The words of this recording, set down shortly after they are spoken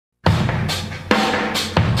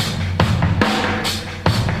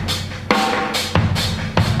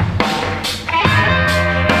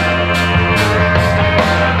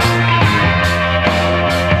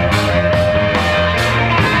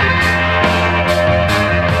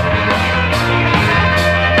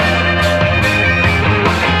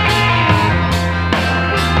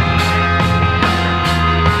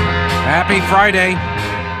Happy Friday.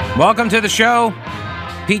 Welcome to the show.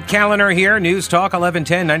 Pete Callender here, News Talk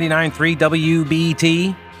 1110 99.3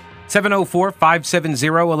 WBT,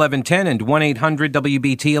 704-570-1110 and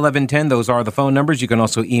 1-800-WBT-1110. Those are the phone numbers. You can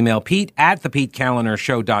also email Pete at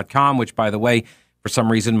thepetecalendershow.com, which, by the way, for some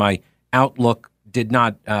reason, my Outlook did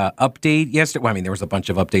not update yesterday. Well, I mean, there was a bunch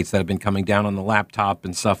of updates that have been coming down on the laptop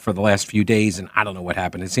and stuff for the last few days, and I don't know what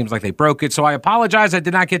happened. It seems like they broke it, so I apologize. I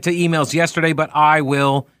did not get to emails yesterday, but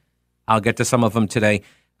I'll get to some of them today.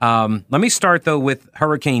 Let me start, though, with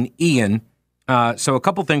Hurricane Ian. So a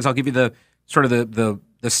couple things. I'll give you the sort of the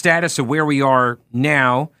status of where we are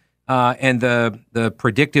now and the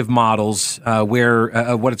predictive models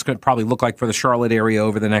where what it's going to probably look like for the Charlotte area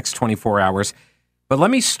over the next 24 hours. But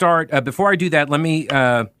let me start. Before I do that, let me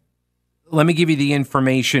give you the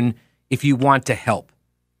information if you want to help,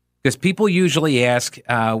 because people usually ask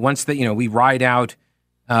once that we ride out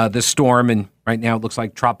the storm, and right now it looks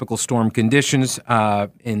like tropical storm conditions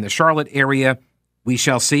in the Charlotte area. We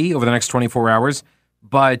shall see over the next 24 hours.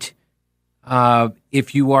 But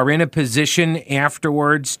if you are in a position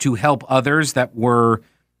afterwards to help others that were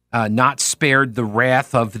not spared the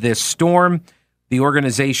wrath of this storm, the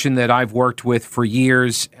organization that I've worked with for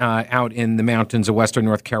years out in the mountains of western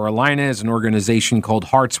North Carolina is an organization called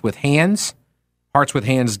Hearts with Hands.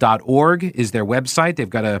 Heartswithhands.org is their website. They've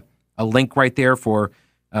got a link right there for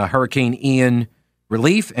Hurricane Ian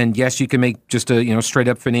relief. And yes, you can make just a straight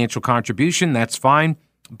up financial contribution. That's fine.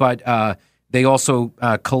 But they also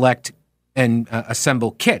collect and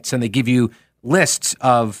assemble kits, and they give you lists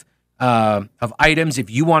of items. If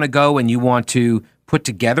you want to go and you want to put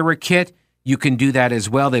together a kit, you can do that as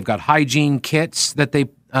well. They've got hygiene kits that they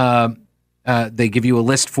give you a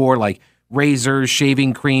list for, like razors,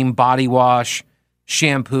 shaving cream, body wash,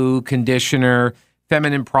 shampoo, conditioner,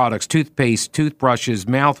 feminine products, toothpaste, toothbrushes,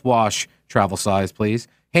 mouthwash, travel size, please,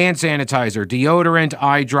 hand sanitizer, deodorant,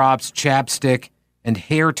 eye drops, chapstick, and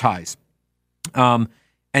hair ties. And,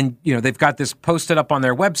 they've got this posted up on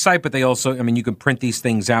their website, but they also, you can print these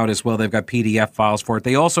things out as well. They've got PDF files for it.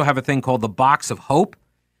 They also have a thing called the Box of Hope.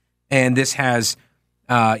 And this has,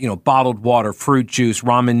 bottled water, fruit juice,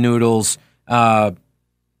 ramen noodles,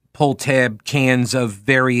 pull tab cans of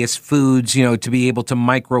various foods, to be able to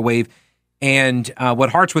microwave. And what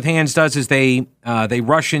Hearts with Hands does is they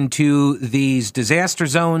rush into these disaster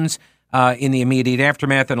zones in the immediate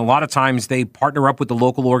aftermath. And a lot of times they partner up with the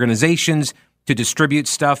local organizations to distribute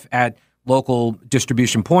stuff at local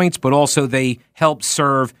distribution points, but also they help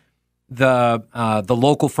serve the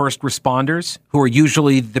local first responders, who are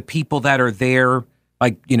usually the people that are there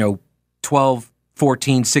 12,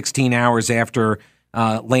 14, 16 hours after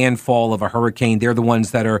landfall of a hurricane. They're the ones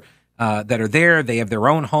that are there. They have their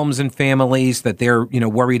own homes and families that they're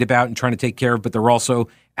worried about and trying to take care of, but they're also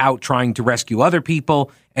out trying to rescue other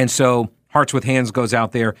people. And so Hearts with Hands goes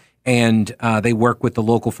out there and they work with the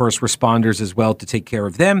local first responders as well to take care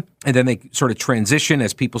of them. And then they sort of transition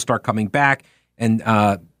as people start coming back, and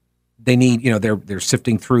they need, they're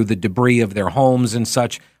sifting through the debris of their homes and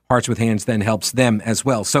such. Hearts with Hands then helps them as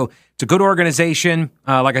well. So it's a good organization.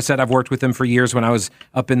 Like I said, I've worked with them for years when I was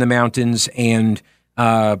up in the mountains. And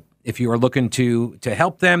if you are looking to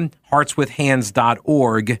help them,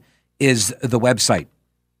 heartswithhands.org is the website.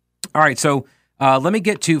 All right, so let me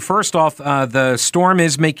get to, first off, the storm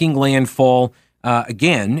is making landfall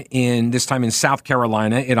again, this time in South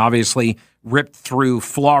Carolina. It obviously ripped through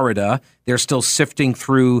Florida. They're still sifting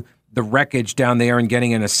through the wreckage down there and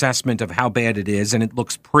getting an assessment of how bad it is, and it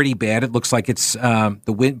looks pretty bad. It looks like it's the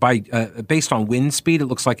wind based on wind speed. It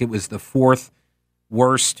looks like it was the fourth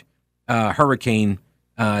worst hurricane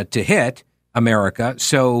to hit America.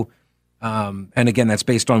 So, and again, that's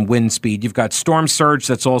based on wind speed. You've got storm surge.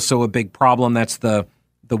 That's also a big problem. That's the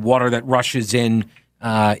water that rushes in,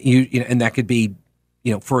 and that could be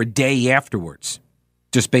for a day afterwards,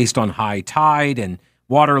 just based on high tide and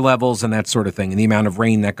water levels and that sort of thing, and the amount of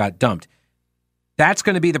rain that got dumped. That's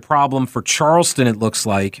going to be the problem for Charleston, it looks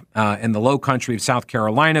like, in the low country of South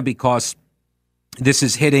Carolina, because this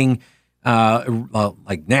is hitting,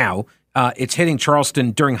 it's hitting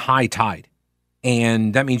Charleston during high tide.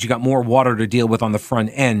 And that means you got more water to deal with on the front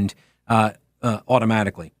end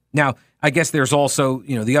automatically. Now, I guess there's also,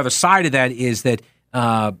 the other side of that is that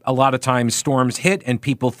a lot of times storms hit and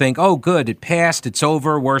people think, oh, good, it passed, it's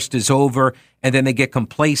over, worst is over. And then they get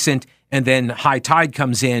complacent, and then high tide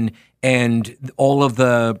comes in, and all of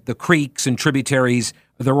the creeks and tributaries,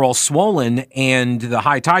 they're all swollen, and the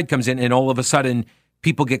high tide comes in, and all of a sudden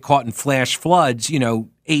people get caught in flash floods,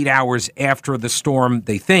 8 hours after the storm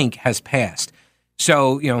they think has passed.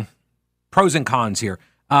 So, pros and cons here.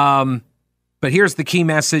 But here's the key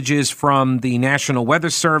messages from the National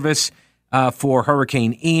Weather Service. for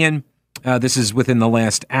Hurricane Ian. This is within the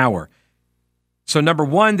last hour. So number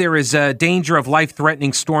one, there is a danger of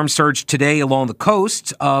life-threatening storm surge today along the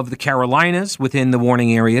coasts of the Carolinas within the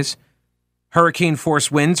warning areas.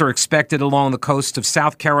 Hurricane-force winds are expected along the coast of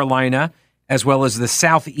South Carolina as well as the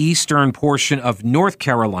southeastern portion of North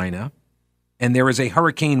Carolina. And there is a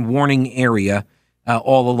hurricane warning area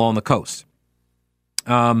all along the coast.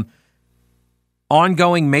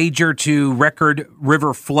 Ongoing major to record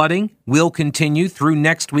river flooding will continue through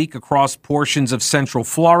next week across portions of central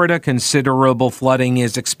Florida. Considerable flooding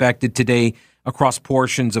is expected today across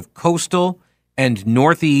portions of coastal and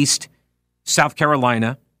northeast South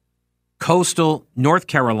Carolina, coastal North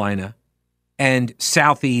Carolina, and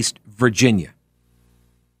southeast Virginia.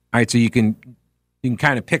 All right, so you can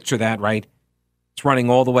kind of picture that, right? It's running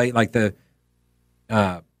all the way like the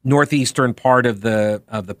northeastern part of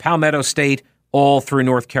the Palmetto State, all through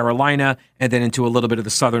North Carolina, and then into a little bit of the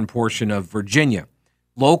southern portion of Virginia.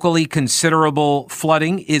 Locally, considerable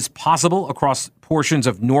flooding is possible across portions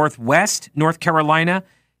of northwest North Carolina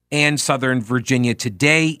and southern Virginia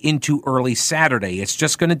today into early Saturday. It's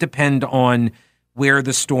just going to depend on where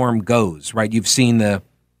the storm goes, right? You've seen the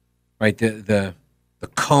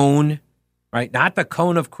cone, right? Not the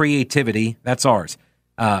cone of creativity, that's ours.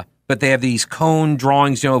 But they have these cone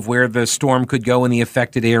drawings, of where the storm could go in the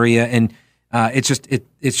affected area, and it's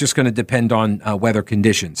just going to depend on weather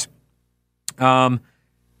conditions. Let's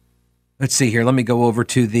see here. Let me go over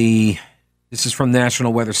to this is from the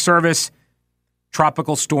National Weather Service.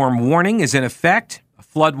 Tropical storm warning is in effect. A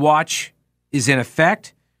flood watch is in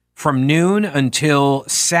effect from noon until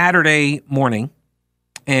Saturday morning.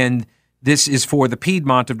 And this is for the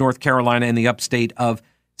Piedmont of North Carolina and the upstate of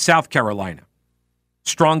South Carolina.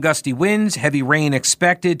 Strong gusty winds, heavy rain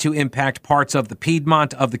expected to impact parts of the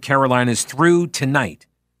Piedmont of the Carolinas through tonight.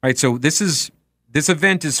 Right, so this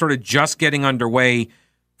event is sort of just getting underway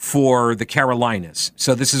for the Carolinas.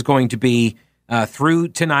 So this is going to be through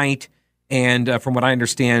tonight, and from what I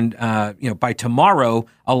understand, by tomorrow,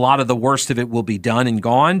 a lot of the worst of it will be done and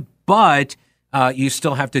gone. But you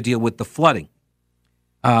still have to deal with the flooding.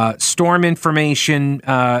 Storm information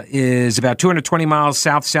is about 220 miles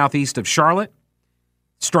southeast of Charlotte.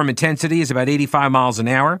 Storm intensity is about 85 miles an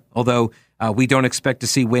hour, although we don't expect to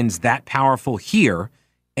see winds that powerful here.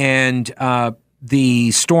 And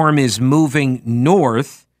the storm is moving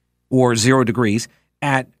north, or 0 degrees,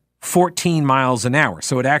 at 14 miles an hour.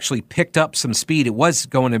 So it actually picked up some speed. It was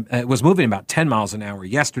moving about 10 miles an hour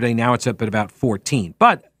yesterday. Now it's up at about 14.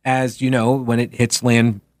 But as you know, when it hits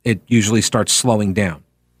land, it usually starts slowing down.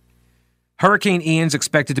 Hurricane Ian's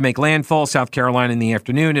expected to make landfall South Carolina in the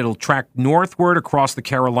afternoon. It'll track northward across the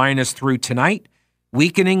Carolinas through tonight,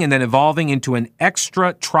 weakening and then evolving into an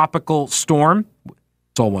extratropical storm.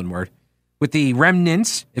 It's all one word. With the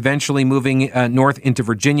remnants eventually moving north into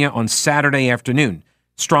Virginia on Saturday afternoon.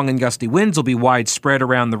 Strong and gusty winds will be widespread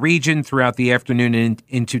around the region throughout the afternoon and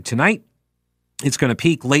into tonight. It's going to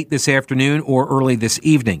peak late this afternoon or early this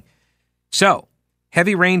evening. So,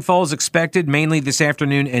 heavy rainfall is expected mainly this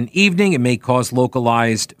afternoon and evening. It may cause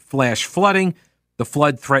localized flash flooding. The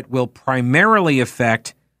flood threat will primarily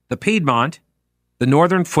affect the Piedmont, the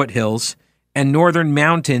northern foothills, and northern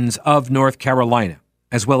mountains of North Carolina,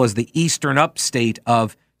 as well as the eastern upstate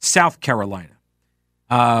of South Carolina.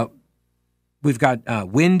 We've got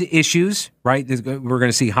wind issues, right? We're going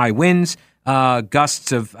to see high winds,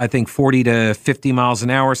 gusts of, I think, 40 to 50 miles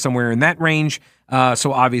an hour, somewhere in that range.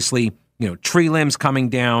 So obviously, tree limbs coming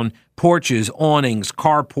down, porches, awnings,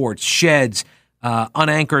 carports, sheds,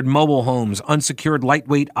 unanchored mobile homes, unsecured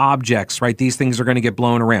lightweight objects, right? These things are going to get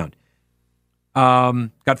blown around.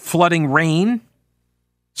 Got flooding rain.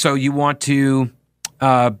 So you want to,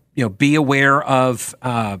 be aware of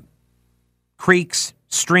creeks,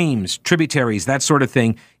 streams, tributaries, that sort of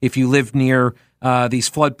thing. If you live near these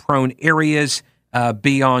flood-prone areas,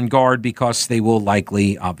 be on guard because they will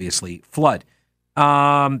likely, obviously, flood.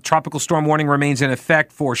 Tropical storm warning remains in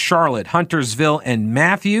effect for Charlotte, Huntersville, and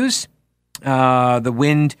Matthews.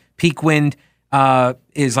 The peak wind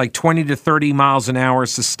is like 20 to 30 miles an hour,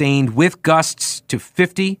 sustained with gusts to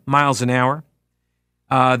 50 miles an hour.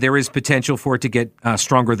 There is potential for it to get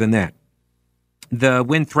stronger than that. The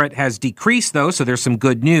wind threat has decreased, though, so there's some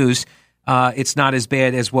good news. It's not as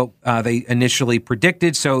bad as what they initially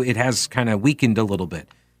predicted, so it has kind of weakened a little bit.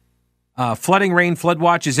 Flooding rain flood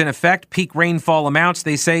watch is in effect. Peak rainfall amounts,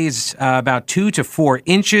 they say, is about 2 to 4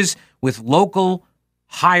 inches with local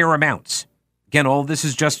higher amounts. Again, all of this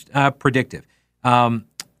is just predictive. And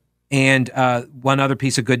one other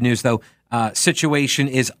piece of good news, though, situation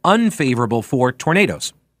is unfavorable for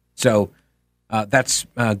tornadoes. So that's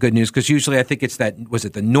good news, because usually I think it's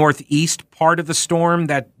the northeast part of the storm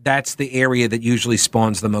that's the area that usually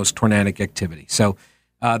spawns the most tornadic activity. So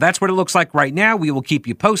that's what it looks like right now. We will keep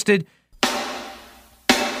you posted.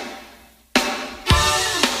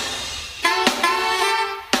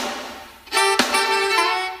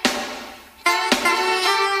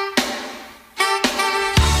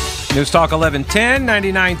 News Talk 1110,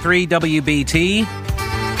 99.3 WBT.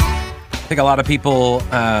 I think a lot of people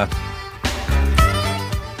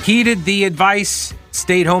heeded the advice,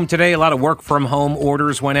 stayed home today. A lot of work from home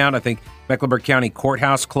orders went out. I think Mecklenburg County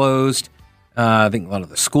Courthouse closed. I think a lot of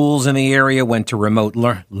the schools in the area went to remote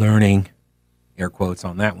learning, air quotes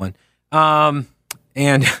on that one.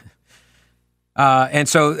 And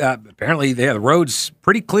so apparently the road's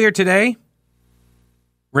pretty clear today.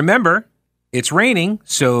 Remember, it's raining,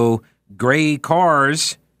 so gray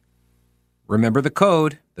cars, remember the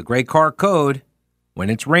code, the gray car code. When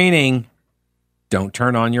it's raining, don't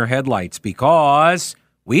turn on your headlights, because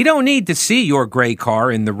we don't need to see your gray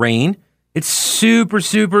car in the rain. It's super,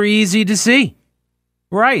 super easy to see.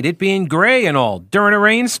 Right, it being gray and all during a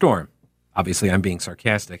rainstorm. Obviously, I'm being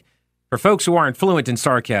sarcastic. For folks who aren't fluent in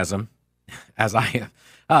sarcasm, as I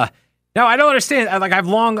am, no, I don't understand.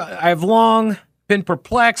 I've long been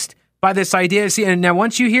perplexed by this idea. See, and now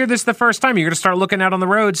once you hear this the first time, you're going to start looking out on the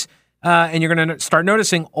roads, and you're going to start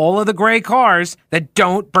noticing all of the gray cars that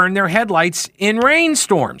don't burn their headlights in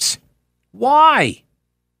rainstorms. Why?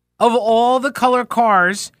 Of all the color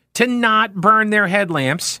cars to not burn their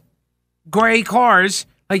headlamps, gray cars,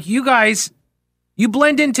 like you guys, you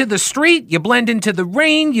blend into the street, you blend into the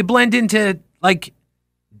rain, you blend into like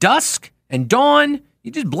dusk and dawn, you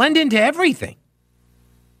just blend into everything.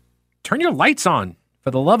 Turn your lights on, for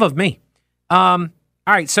the love of me. All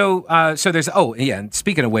right, so there's, and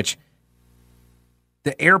speaking of which,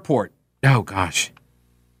 the airport, oh gosh.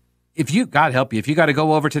 God help you, if you got to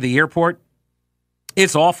go over to the airport,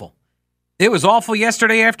 it's awful. It was awful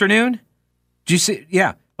yesterday afternoon. Did you see?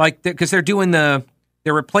 Yeah, because they're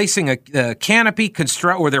replacing a canopy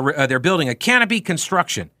they're building a canopy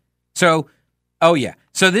construction. So,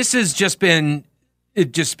 so this has just been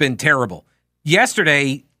terrible.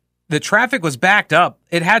 Yesterday, the traffic was backed up.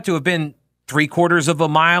 It had to have been 3/4 of a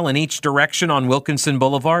mile in each direction on Wilkinson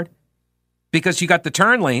Boulevard, because you got the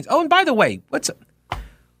turn lanes. Oh, and by the way,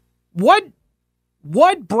 what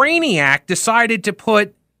brainiac decided to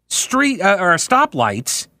put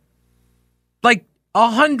stoplights like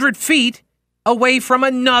 100 feet away from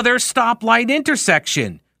another stoplight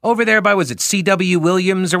intersection over there by, was it C.W.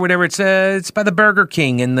 Williams or whatever? It's by the Burger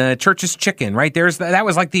King and the Church's Chicken, right? That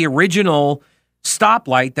was like the original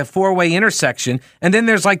stoplight, the four-way intersection, and then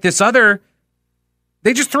there's like this other,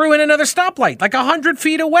 they just threw in another stoplight like 100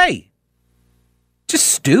 feet away. Just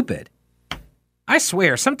stupid. I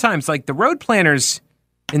swear, sometimes like the road planners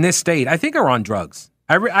in this state, I think, are on drugs.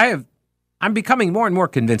 I'm becoming more and more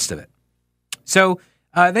convinced of it. So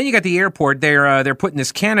then you got the airport. They're putting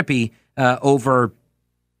this canopy over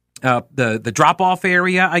the drop-off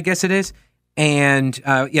area, I guess it is. And,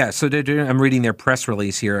 so I'm reading their press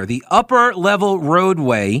release here. The upper level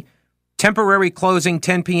roadway, temporary closing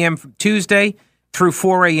 10 p.m. from Tuesday through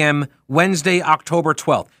 4 a.m. Wednesday, October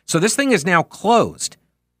 12th. So this thing is now closed.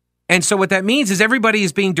 And so what that means is everybody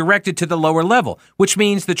is being directed to the lower level, which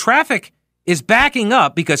means the traffic is backing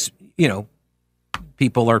up because,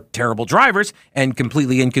 people are terrible drivers and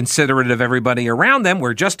completely inconsiderate of everybody around them.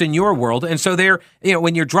 We're just in your world. And so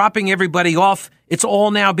when you're dropping everybody off, it's all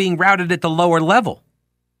now being routed at the lower level.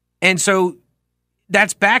 And so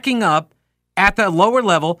that's backing up at the lower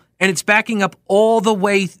level, and it's backing up all the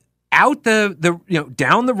way out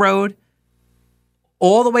down the road,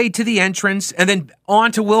 all the way to the entrance, and then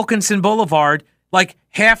onto Wilkinson Boulevard, like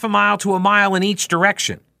half a mile to a mile in each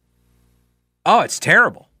direction. Oh, it's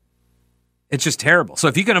terrible. It's just terrible. So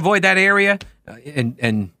if you can avoid that area,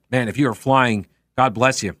 and man, if you are flying, God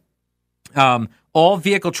bless you. All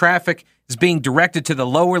vehicle traffic is being directed to the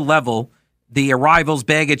lower level, the arrivals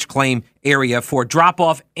baggage claim area, for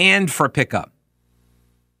drop-off and for pickup.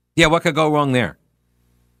 Yeah, what could go wrong there?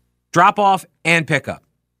 Drop-off and pickup.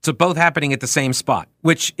 So both happening at the same spot,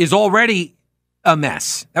 which is already a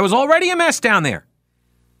mess. That was already a mess down there.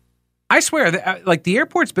 I swear, the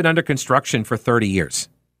airport's been under construction for 30 years.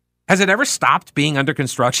 Has it ever stopped being under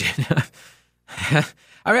construction? I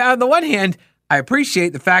mean, on the one hand, I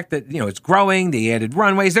appreciate the fact that, it's growing. They added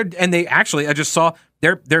runways there, and I just saw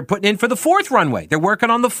they're putting in for the 4th runway. They're working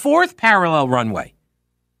on the 4th parallel runway.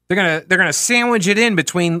 They're gonna sandwich it in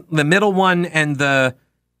between the middle one and the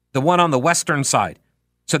one on the western side.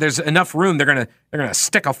 So there's enough room. They're gonna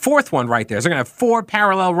stick a 4th one right there. So they're gonna have 4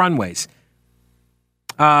 parallel runways.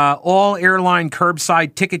 All airline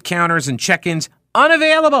curbside ticket counters and check-ins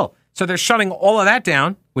unavailable. So they're shutting all of that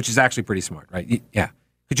down, which is actually pretty smart, right? Yeah.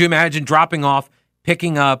 Could you imagine dropping off,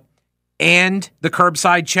 picking up, and the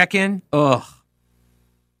curbside check-in? Ugh.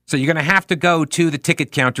 So you're going to have to go to the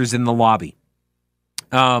ticket counters in the lobby.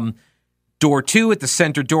 Door 2 at the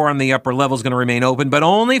center door on the upper level is going to remain open, but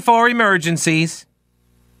only for emergencies.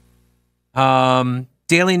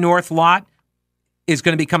 Daily North lot is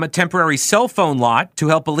going to become a temporary cell phone lot to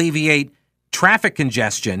help alleviate traffic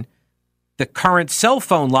congestion. The current cell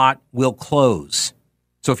phone lot will close.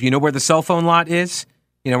 So if you know where the cell phone lot is,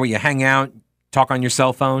 where you hang out, talk on your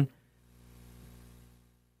cell phone.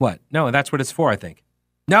 What? No, that's what it's for, I think.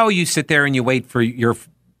 No, you sit there and you wait for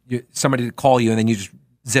somebody to call you, and then you just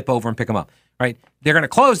zip over and pick them up, right? They're going to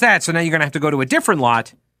close that, so now you're going to have to go to a different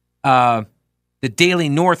lot, the Daily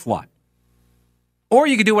North lot. Or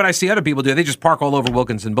you could do what I see other people do. They just park all over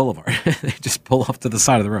Wilkinson Boulevard. They just pull off to the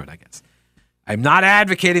side of the road, I guess. I'm not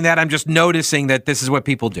advocating that. I'm just noticing that this is what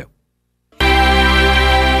people do.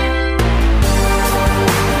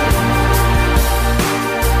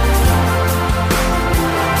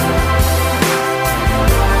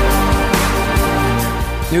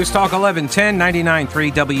 News Talk 1110,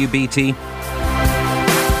 99.3 WBT.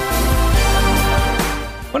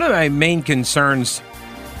 One of my main concerns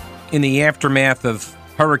in the aftermath of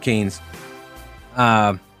hurricanes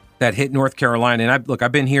that hit North Carolina, and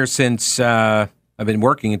I've been here since I've been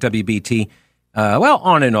working at WBT,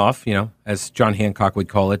 on and off, as John Hancock would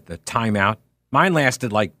call it, the timeout. Mine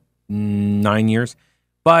lasted like 9 years.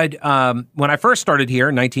 But when I first started here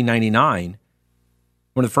in 1999,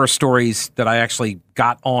 one of the first stories that I actually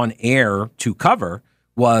got on air to cover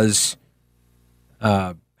was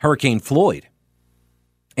Hurricane Floyd.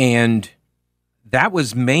 And that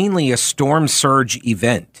was mainly a storm surge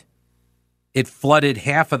event. It flooded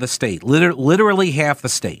half of the state, literally half the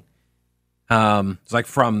state. It's like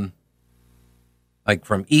from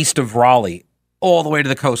east of Raleigh all the way to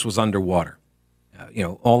the coast was underwater.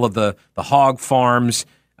 All of the hog farms,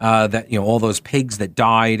 all those pigs that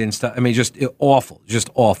died and stuff. I mean, just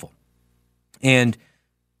awful. And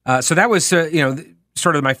so that was,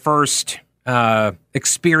 sort of my first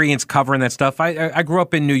experience covering that stuff. I grew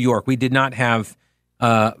up in New York. We did not have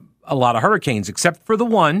a lot of hurricanes, except for the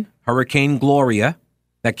one, Hurricane Gloria,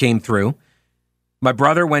 that came through. My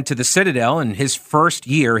brother went to the Citadel, and his first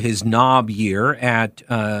year, his knob year at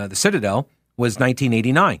the Citadel was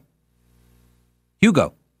 1989.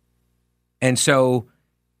 Hugo. And so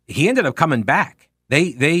he ended up coming back.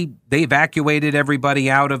 They evacuated everybody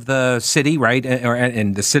out of the city, right,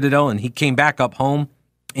 and the Citadel, and he came back up home,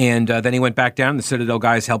 and then he went back down. The Citadel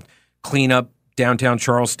guys helped clean up downtown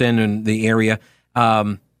Charleston and the area.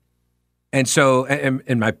 And so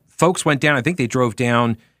my folks went down. I think they drove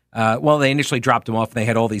down. They initially dropped them off. And they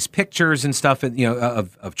had all these pictures and stuff,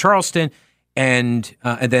 of Charleston, and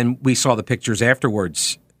then we saw the pictures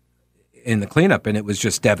afterwards in the cleanup, and it was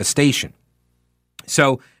just devastation.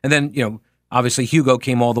 So, and then obviously Hugo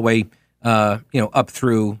came all the way up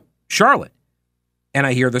through Charlotte, and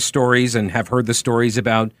I hear the stories and have heard the stories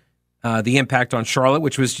about the impact on Charlotte,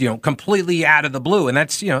 which was completely out of the blue, and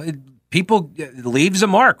that's it leaves a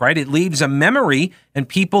mark, right? It leaves a memory, and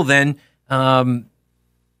people then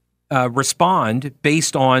respond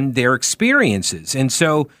based on their experiences. And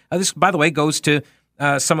so this, by the way, goes to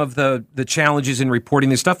some of the challenges in reporting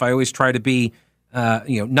this stuff. I always try to be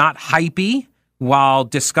not hypey while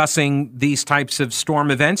discussing these types of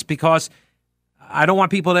storm events, because I don't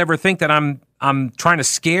want people to ever think that I'm trying to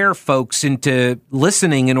scare folks into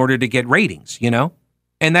listening in order to get ratings,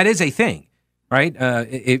 and that is a thing, right?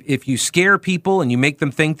 If you scare people and you make them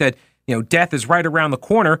think that death is right around the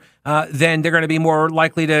corner, then they're going to be more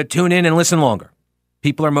likely to tune in and listen longer.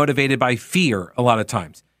 People are motivated by fear a lot of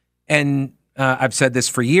times, and I've said this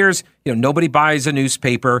for years. Nobody buys a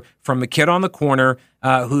newspaper from a kid on the corner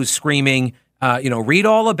who's screaming, read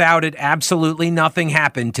all about it. Absolutely nothing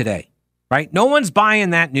happened today, right? No one's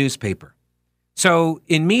buying that newspaper. So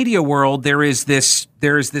in media world, there is this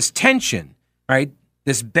tension, right?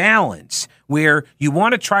 This balance where you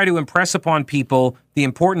want to try to impress upon people the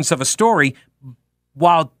importance of a story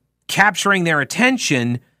while capturing their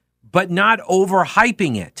attention, but not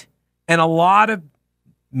overhyping it. And a lot of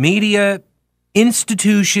media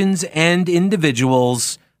institutions and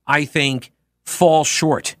individuals, I think, fall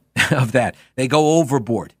short of that. They go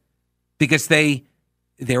overboard because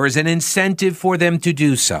there is an incentive for them to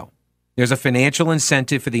do so. There's a financial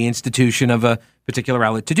incentive for the institution of a particular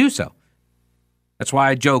outlet to do so. That's why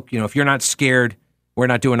I joke, if you're not scared, we're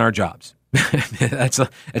not doing our jobs.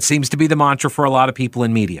 It seems to be the mantra for a lot of people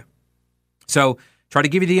in media. So try to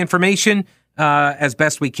give you the information as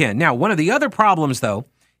best we can. Now, one of the other problems, though,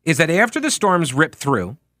 is that after the storms rip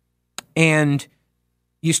through and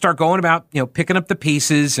you start going about, picking up the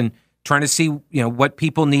pieces and trying to see, what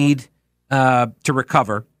people need to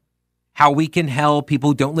recover, how we can help people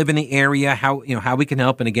who don't live in the area, how we can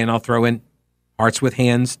help. And again, I'll throw in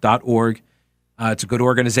heartswithhands.org. It's a good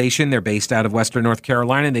organization. They're based out of Western North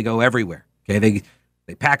Carolina, and they go everywhere. Okay,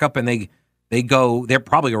 they pack up and they go. They're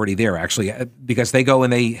probably already there, actually, because they go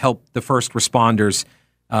and they help the first responders,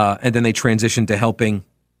 and then they transition to helping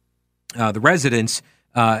the residents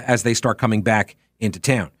as they start coming back into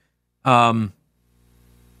town.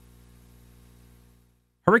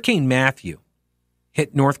 Hurricane Matthew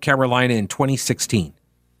hit North Carolina in 2016.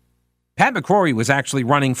 Pat McCrory was actually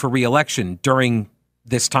running for re-election during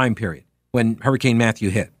this time period when Hurricane Matthew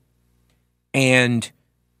hit. And it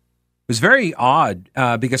was very odd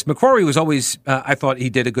because McCrory was always, I thought he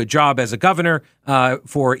did a good job as a governor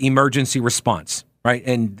for emergency response, right?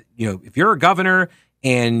 And, if you're a governor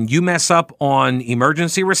and you mess up on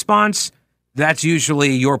emergency response, that's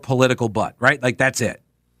usually your political butt, right? Like, that's it.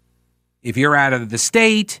 If you're out of the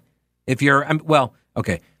state, if you're a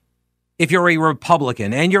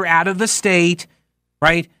Republican and you're out of the state,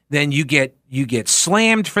 right, then you get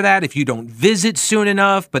slammed for that if you don't visit soon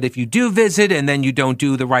enough. But if you do visit and then you don't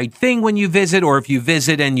do the right thing when you visit, or if you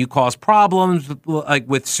visit and you cause problems like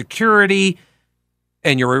with security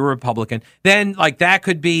and you're a Republican, then like that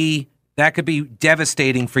could be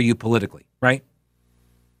devastating for you politically, right?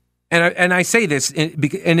 And I say this,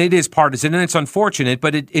 and it is partisan, and it's unfortunate,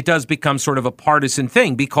 but it does become sort of a partisan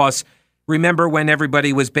thing because remember when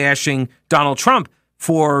everybody was bashing Donald Trump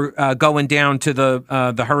for going down to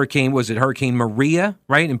the hurricane, was it Hurricane Maria,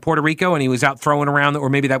 right, in Puerto Rico, and he was out throwing around, or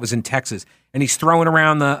maybe that was in Texas, and he's throwing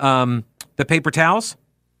around the paper towels,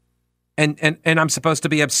 and I'm supposed to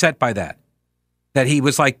be upset by that he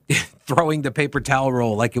was like throwing the paper towel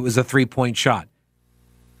roll like it was a 3-point shot.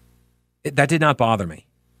 That did not bother me.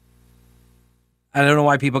 I don't know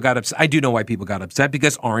why people got upset. I do know why people got upset,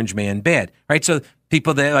 because Orange Man bad, right? So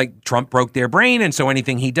people that like Trump broke their brain, and so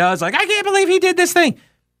anything he does, like, I can't believe he did this thing.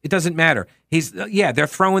 It doesn't matter. They're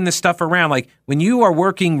throwing this stuff around. Like when you are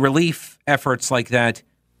working relief efforts like that,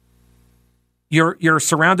 you're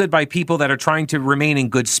surrounded by people that are trying to remain in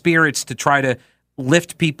good spirits, to try to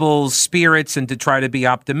lift people's spirits and to try to be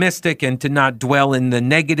optimistic and to not dwell in the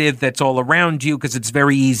negative that's all around you, because it's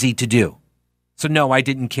very easy to do. So no, I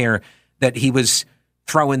didn't care that he was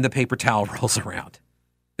throwing the paper towel rolls around.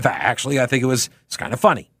 In fact, actually, I think it's kind of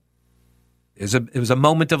funny. It was a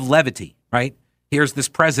moment of levity, right? Here's this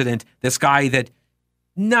president, this guy that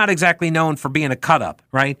not exactly known for being a cut-up,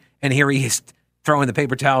 right? And here he is throwing the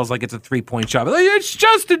paper towels like it's a 3-point shot. Like, it's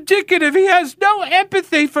just indicative. He has no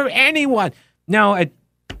empathy for anyone. No,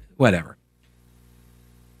 whatever.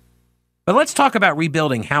 But let's talk about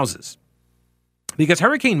rebuilding houses. Because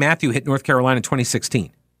Hurricane Matthew hit North Carolina in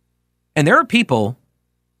 2016. And there are people,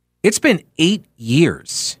 it's been 8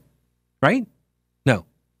 years, right? No.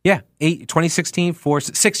 Yeah, 2016,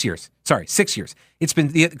 6 years. Sorry, 6 years. It's been,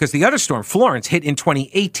 because the other storm, Florence, hit in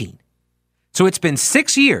 2018. So it's been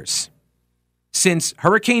 6 years since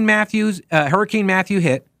Hurricane Matthew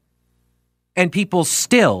hit, and people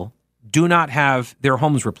still do not have their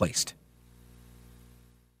homes replaced.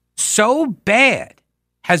 So bad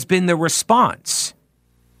has been the response.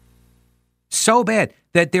 So bad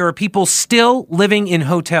that there are people still living in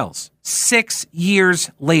hotels 6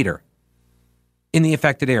 years later in the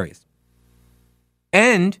affected areas.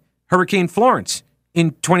 And Hurricane Florence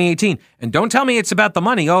in 2018. And don't tell me it's about the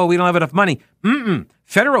money. Oh, we don't have enough money.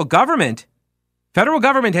 Federal government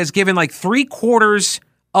has given like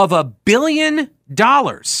 $750 million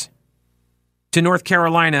to North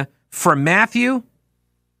Carolina for Matthew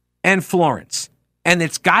and Florence. And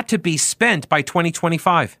it's got to be spent by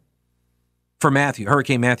 2025. For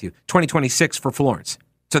Hurricane Matthew, 2026 for Florence.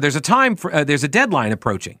 So there's a deadline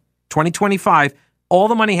approaching. 2025, all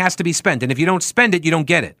the money has to be spent. And if you don't spend it, you don't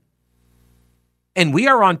get it. And we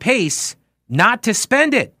are on pace not to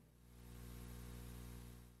spend it.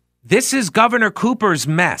 This is Governor Cooper's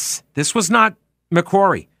mess. This was not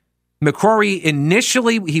McCrory. McCrory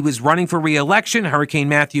initially, he was running for re-election. Hurricane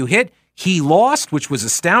Matthew hit. He lost, which was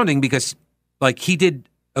astounding because he did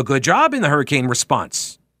a good job in the hurricane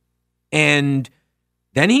response. And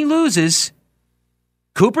then he loses.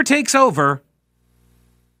 Cooper takes over.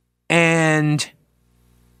 And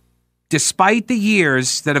despite the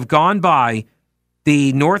years that have gone by,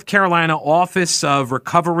 the North Carolina Office of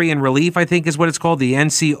Recovery and Relief, I think is what it's called, the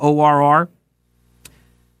NCORR,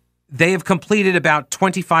 they have completed about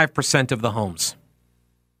 25% of the homes.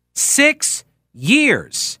 6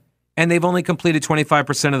 years, and they've only completed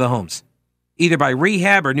 25% of the homes. either by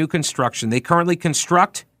rehab or new construction. They currently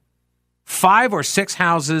construct 5 or 6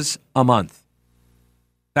 houses a month.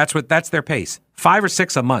 That's their pace. 5 or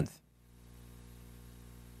 6 a month.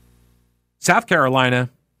 South Carolina,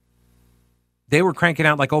 they were cranking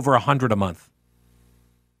out like over 100 a month.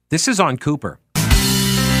 This is on Cooper.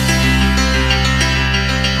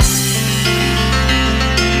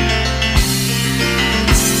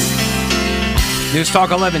 News Talk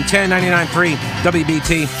 1110 99.3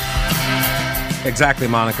 WBT. Exactly,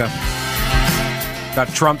 Monica. Got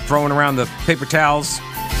Trump throwing around the paper towels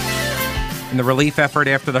in the relief effort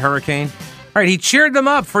after the hurricane. All right, he cheered them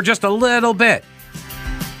up for just a little bit.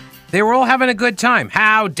 They were all having a good time.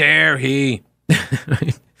 How dare he?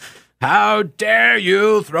 How dare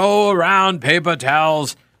you throw around paper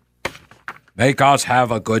towels? Make us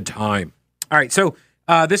have a good time. All right, so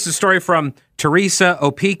this is a story from Teresa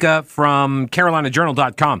Opeka from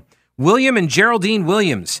CarolinaJournal.com. William and Geraldine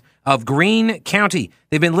Williams of Greene County.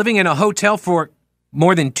 They've been living in a hotel for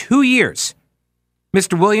more than 2 years.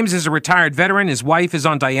 Mr. Williams is a retired veteran. His wife is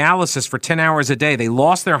on dialysis for 10 hours a day. They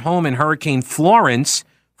lost their home in Hurricane Florence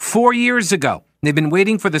 4 years ago. They've been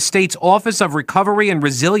waiting for the state's Office of Recovery and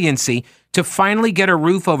Resiliency to finally get a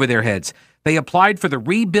roof over their heads. They applied for the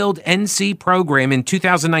Rebuild NC program in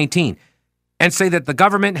 2019 and say that the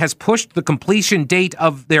government has pushed the completion date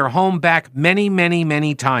of their home back many, many,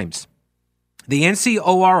 many times. The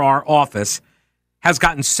NCORR office has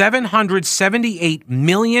gotten $778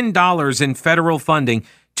 million in federal funding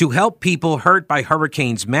to help people hurt by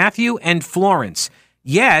Hurricanes Matthew and Florence.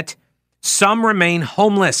 Yet, some remain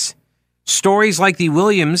homeless. Stories like the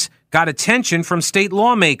Williams got attention from state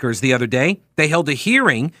lawmakers the other day. They held a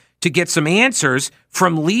hearing to get some answers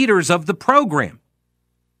from leaders of the program.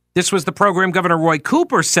 This was the program Governor Roy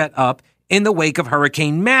Cooper set up in the wake of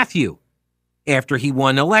Hurricane Matthew after he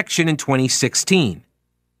won election in 2016.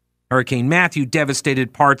 Hurricane Matthew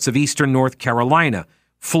devastated parts of eastern North Carolina.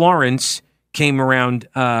 Florence came around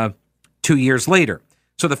 2 years later.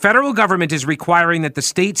 So the federal government is requiring that the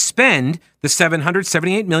state spend the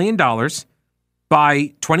 $778 million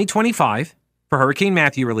by 2025 for Hurricane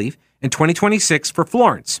Matthew relief and 2026 for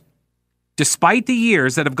Florence. Despite the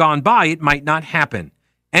years that have gone by, it might not happen.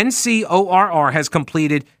 NCORR has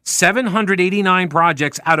completed 789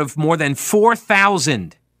 projects out of more than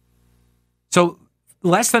 4,000. So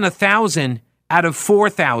less than 1,000 out of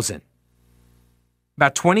 4,000.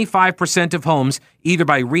 About 25% of homes, either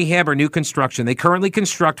by rehab or new construction. They currently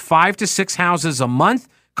construct 5 to 6 houses a month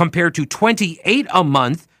compared to 28 a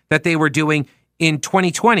month that they were doing in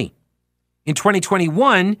 2020. In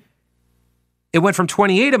 2021, it went from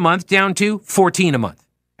 28 a month down to 14 a month.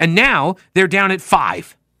 And now they're down at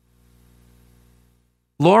 5.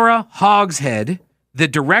 Laura Hogshead, the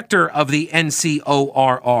director of the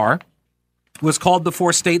NCORR, was called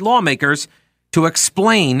before state lawmakers to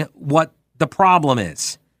explain what the problem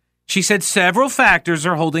is. She said several factors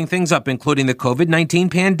are holding things up, including the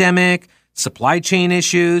COVID-19 pandemic, supply chain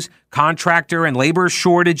issues, contractor and labor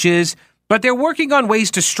shortages, but they're working on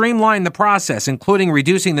ways to streamline the process, including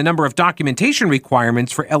reducing the number of documentation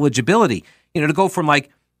requirements for eligibility, to go from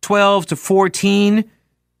like 12 to 14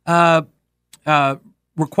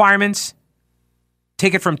 requirements,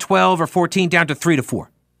 take it from 12 or 14 down to 3 to 4.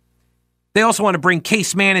 They also want to bring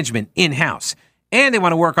case management in-house, and they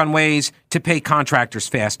want to work on ways to pay contractors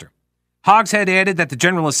faster. Hogshead added that the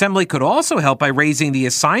General Assembly could also help by raising the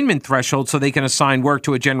assignment threshold so they can assign work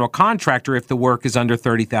to a general contractor if the work is under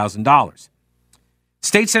 $30,000.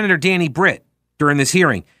 State Senator Danny Britt, during this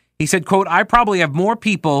hearing, he said, quote, "I probably have more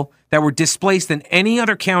people that were displaced than any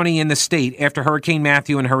other county in the state after Hurricane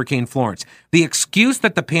Matthew and Hurricane Florence. The excuse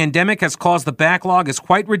that the pandemic has caused the backlog is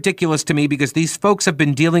quite ridiculous to me because these folks have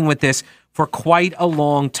been dealing with this for quite a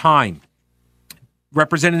long time."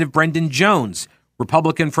 Representative Brendan Jones,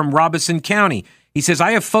 Republican from Robeson County, he says,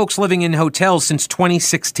 "I have folks living in hotels since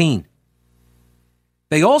 2016.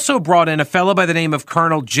 They also brought in a fellow by the name of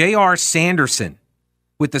Colonel J.R. Sanderson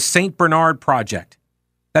with the St. Bernard Project.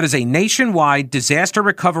 That is a nationwide disaster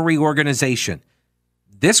recovery organization.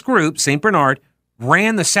 This group, St. Bernard,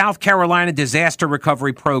 ran the South Carolina Disaster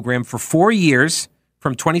Recovery Program for 4 years,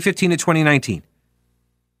 from 2015 to 2019.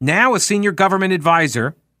 Now a senior government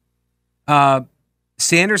advisor,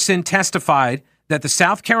 Sanderson testified that the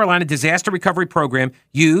South Carolina Disaster Recovery Program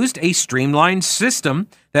used a streamlined system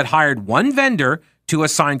that hired one vendor to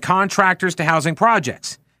assign contractors to housing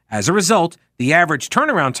projects. As a result, the average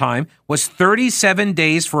turnaround time was 37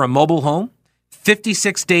 days for a mobile home,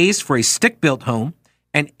 56 days for a stick-built home,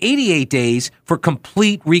 and 88 days for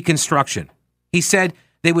complete reconstruction. He said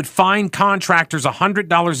they would fine contractors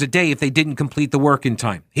 $100 a day if they didn't complete the work in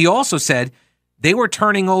time. He also said they were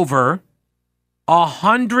turning over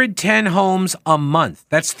 110 homes a month.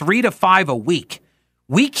 That's 3 to 5 a week.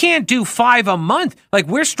 We can't do 5 a month. Like,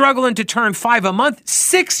 we're struggling to turn 5 a month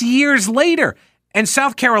 6 years later. And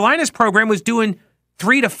South Carolina's program was doing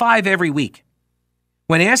 3 to 5 every week.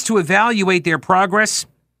 When asked to evaluate their progress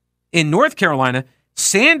in North Carolina,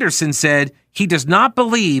 Sanderson said he does not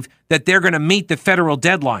believe that they're going to meet the federal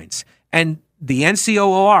deadlines. And the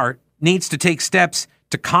NCOR needs to take steps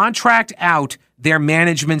to contract out their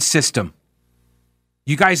management system.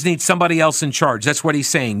 You guys need somebody else in charge. That's what he's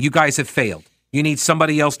saying. You guys have failed. You need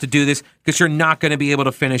somebody else to do this because you're not going to be able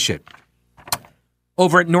to finish it.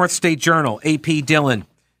 Over at North State Journal, AP Dillon,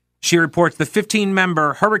 she reports the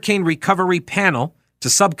 15-member Hurricane Recovery Panel, it's a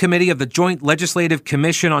subcommittee of the Joint Legislative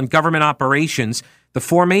Commission on Government Operations. The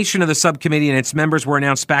formation of the subcommittee and its members were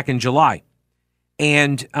announced back in July.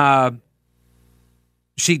 And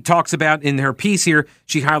she talks about, in her piece here,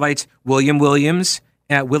 she highlights Willie Williams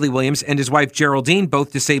and his wife Geraldine,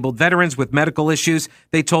 both disabled veterans with medical issues.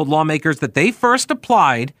 They told lawmakers that they first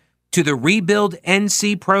applied to the Rebuild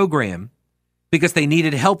NC program because they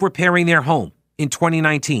needed help repairing their home in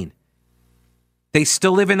 2019. They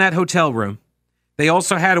still live in that hotel room. They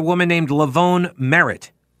also had a woman named Lavone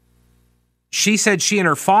Merritt. She said she and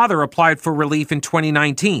her father applied for relief in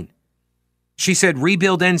 2019. She said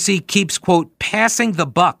Rebuild NC keeps, quote, passing the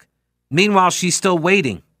buck. Meanwhile, she's still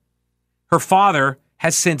waiting. Her father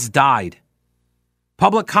has since died.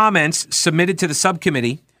 Public comments submitted to the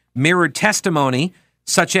subcommittee mirrored testimony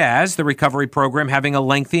such as the recovery program having a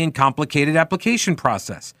lengthy and complicated application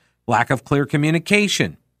process, lack of clear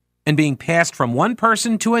communication, and being passed from one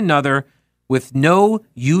person to another with no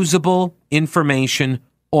usable information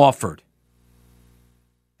offered.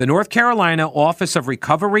 The North Carolina Office of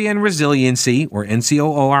Recovery and Resiliency, or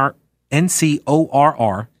NCORR,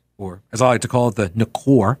 or as I like to call it, the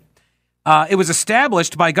NCOR, it was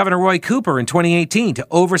established by Governor Roy Cooper in 2018 to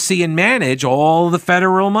oversee and manage all the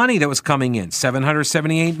federal money that was coming in,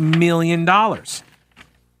 $778 million.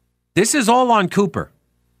 This is all on Cooper.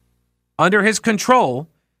 Under his control,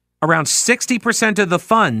 around 60% of the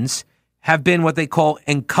funds have been what they call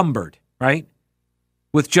encumbered, right?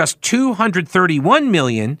 With just $231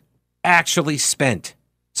 million actually spent.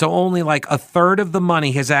 So only like a third of the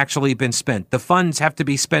money has actually been spent. The funds have to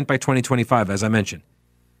be spent by 2025, as I mentioned.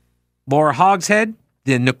 Laura Hogshead,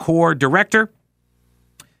 the NCOR director,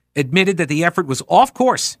 admitted that the effort was off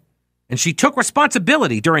course, and she took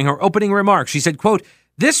responsibility during her opening remarks. She said, quote,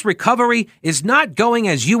 "This recovery is not going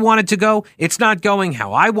as you want it to go. It's not going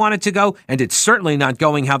how I want it to go, and it's certainly not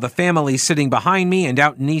going how the family sitting behind me and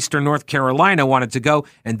out in eastern North Carolina want it to go,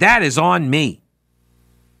 and that is on me."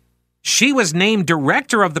 She was named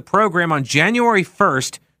director of the program on January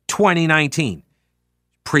 1st, 2019.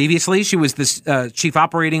 Previously, she was the chief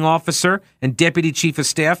operating officer and deputy chief of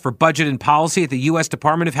staff for budget and policy at the U.S.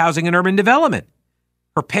 Department of Housing and Urban Development.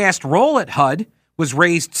 Her past role at HUD was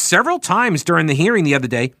raised several times during the hearing the other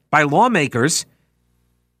day by lawmakers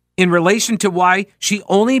in relation to why she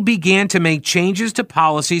only began to make changes to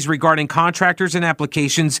policies regarding contractors and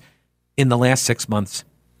applications in the last 6 months.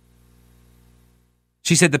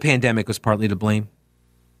 She said the pandemic was partly to blame.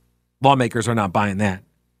 Lawmakers are not buying that.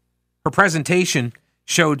 Her presentation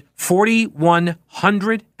showed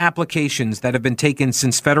 4,100 applications that have been taken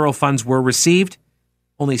since federal funds were received,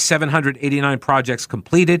 only 789 projects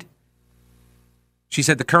completed. She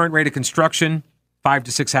said the current rate of construction, 5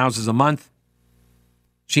 to 6 houses a month.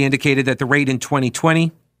 She indicated that the rate in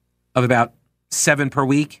 2020 of about 7 per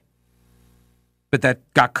week, but that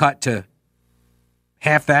got cut to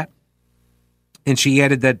half that. And she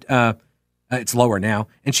added that it's lower now.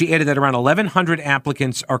 And she added that around 1,100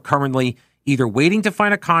 applicants are currently either waiting to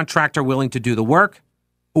find a contractor willing to do the work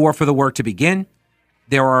or for the work to begin.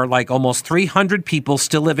 There are like almost 300 people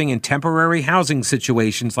still living in temporary housing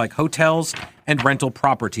situations like hotels and rental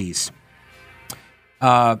properties.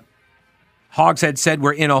 Hogshead said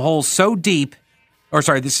we're in a hole so deep,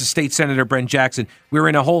 this is State Senator Brent Jackson, we're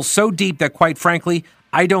in a hole so deep that quite frankly,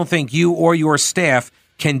 I don't think you or your staff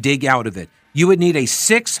can dig out of it. You would need a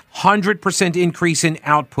 600% increase in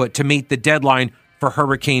output to meet the deadline for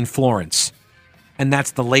Hurricane Florence. And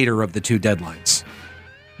that's the later of the two deadlines.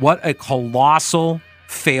 What a colossal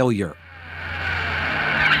failure.